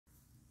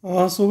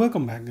So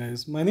welcome back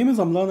guys. My name is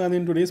Amlan and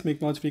in today's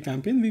Make Knowledge Free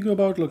campaign, we go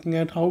about looking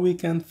at how we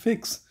can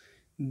fix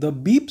the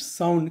beep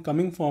sound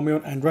coming from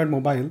your Android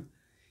mobile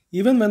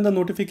even when the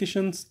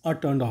notifications are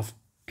turned off.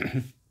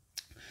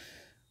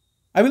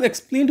 I will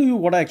explain to you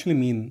what I actually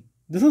mean.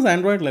 This is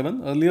Android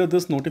 11. Earlier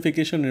this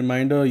notification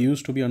reminder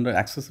used to be under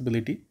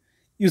accessibility.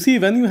 You see,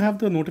 when you have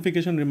the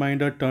notification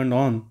reminder turned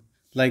on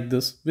like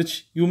this,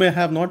 which you may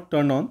have not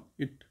turned on,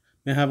 it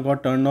may have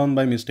got turned on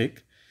by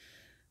mistake.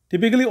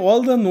 Typically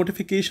all the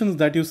notifications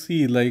that you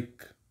see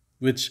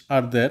which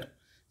are there,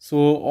 so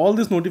all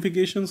these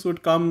notifications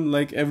would come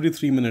like every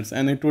 3 minutes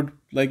and it would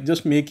like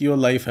just make your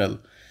life hell.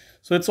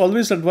 So it's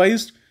always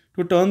advised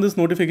to turn this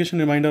notification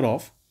reminder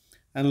off,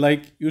 and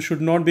like you should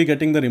not be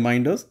getting the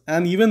reminders,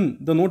 and even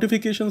the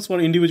notifications for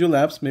individual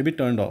apps may be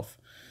turned off.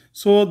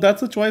 So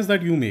that's a choice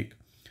that you make.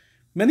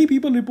 Many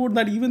people report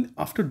that even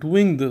after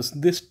doing this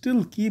they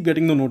still keep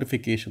getting the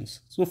notifications.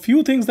 So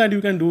few things that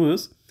you can do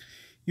is,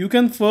 you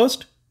can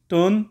first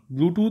turn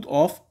Bluetooth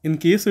off. In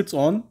case it's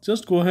on,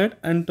 just go ahead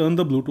and turn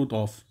the Bluetooth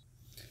off.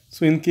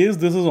 So in case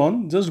this is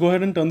on, just go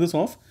ahead and turn this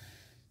off.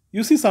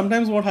 You see,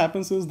 sometimes what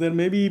happens is there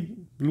may be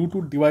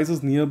Bluetooth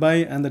devices nearby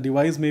and the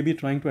device may be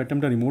trying to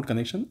attempt a remote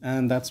connection,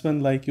 and that's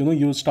when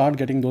you start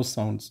getting those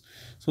sounds.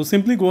 So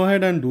simply go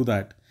ahead and do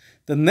that.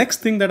 The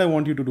next thing that I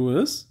want you to do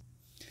is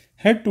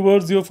head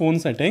towards your phone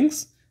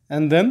settings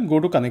and then go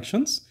to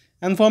connections,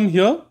 and from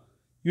here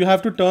you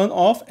have to turn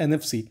off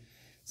NFC.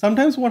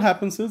 Sometimes what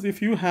happens is,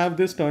 if you have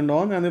this turned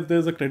on and if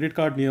there's a credit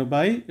card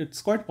nearby,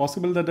 it's quite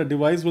possible that the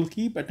device will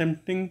keep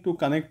attempting to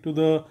connect to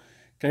the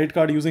credit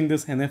card using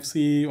this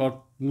NFC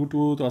or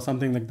Bluetooth or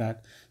something like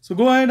that. So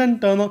go ahead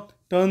and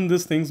turn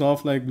these things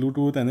off, like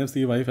Bluetooth,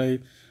 NFC, Wi-Fi,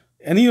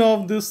 any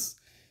of these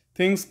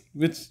things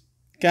which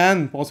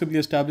can possibly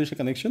establish a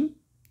connection,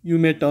 you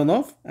may turn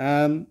off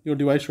and your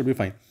device should be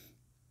fine.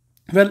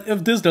 Well,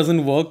 if this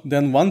doesn't work,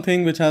 then one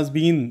thing which has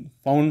been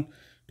found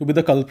to be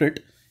the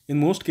culprit in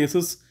most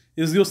cases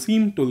is your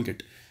SIM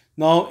toolkit.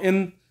 Now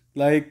in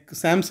like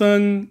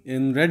Samsung,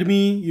 in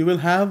Redmi, you will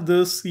have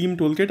this SIM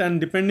toolkit, and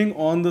depending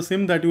on the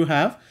SIM that you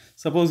have,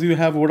 suppose you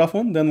have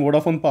Vodafone, then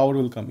Vodafone power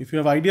will come. If you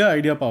have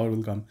Idea power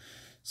will come.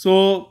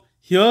 So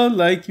here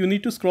you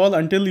need to scroll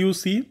until you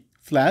see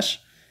flash,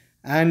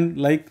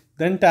 and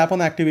then tap on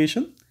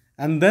activation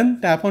and then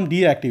tap on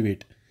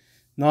deactivate.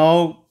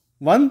 Now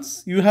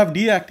once you have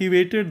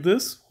deactivated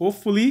this,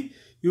 hopefully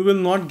you will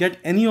not get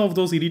any of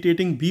those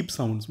irritating beep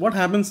sounds. What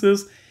happens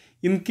is,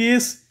 in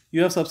case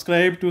you have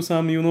subscribed to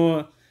some,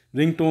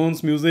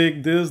 ringtones,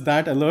 music, this,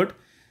 that alert,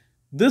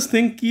 this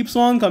thing keeps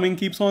on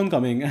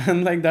coming,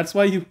 and that's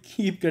why you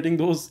keep getting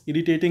those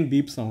irritating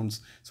beep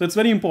sounds. So it's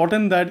very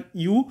important that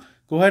you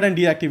go ahead and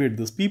deactivate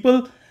this.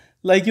 People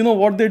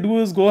what they do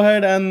is go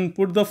ahead and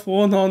put the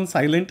phone on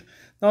silent.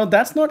 Now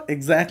that's not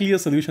exactly a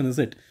solution, is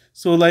it?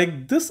 So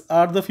this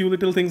are the few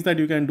little things that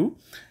you can do.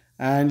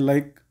 And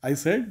like I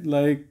said,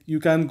 you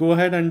can go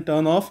ahead and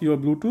turn off your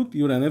Bluetooth,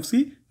 your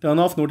NFC, turn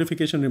off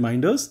notification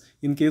reminders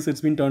in case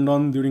it's been turned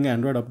on during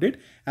Android update.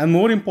 And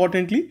more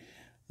importantly,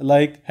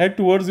 head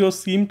towards your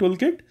SIM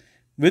toolkit,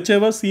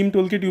 whichever SIM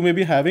toolkit you may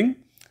be having,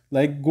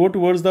 go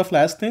towards the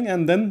flash thing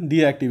and then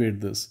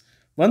deactivate this.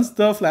 Once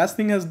the flash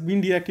thing has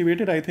been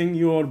deactivated, I think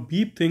your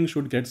beep thing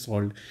should get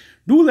solved.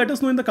 Do let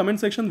us know in the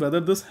comment section whether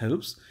this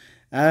helps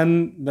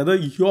and whether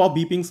your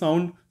beeping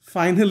sound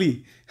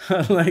finally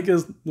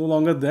is no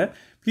longer there.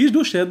 Please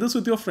do share this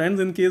with your friends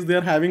in case they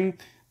are having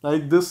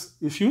this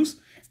issues.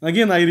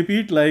 Again, I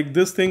repeat,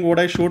 this thing what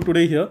I showed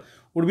today here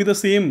would be the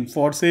same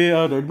for say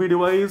a Redmi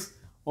device,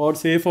 or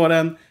say for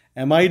an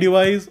MI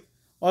device,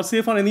 or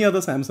say for any other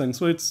Samsung.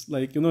 So it's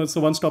it's a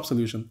one-stop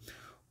solution.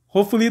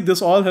 Hopefully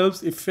this all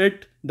helps. If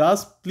it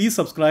does, please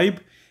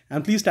subscribe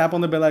and please tap on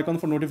the bell icon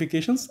for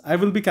notifications. I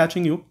will be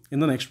catching you in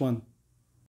the next one.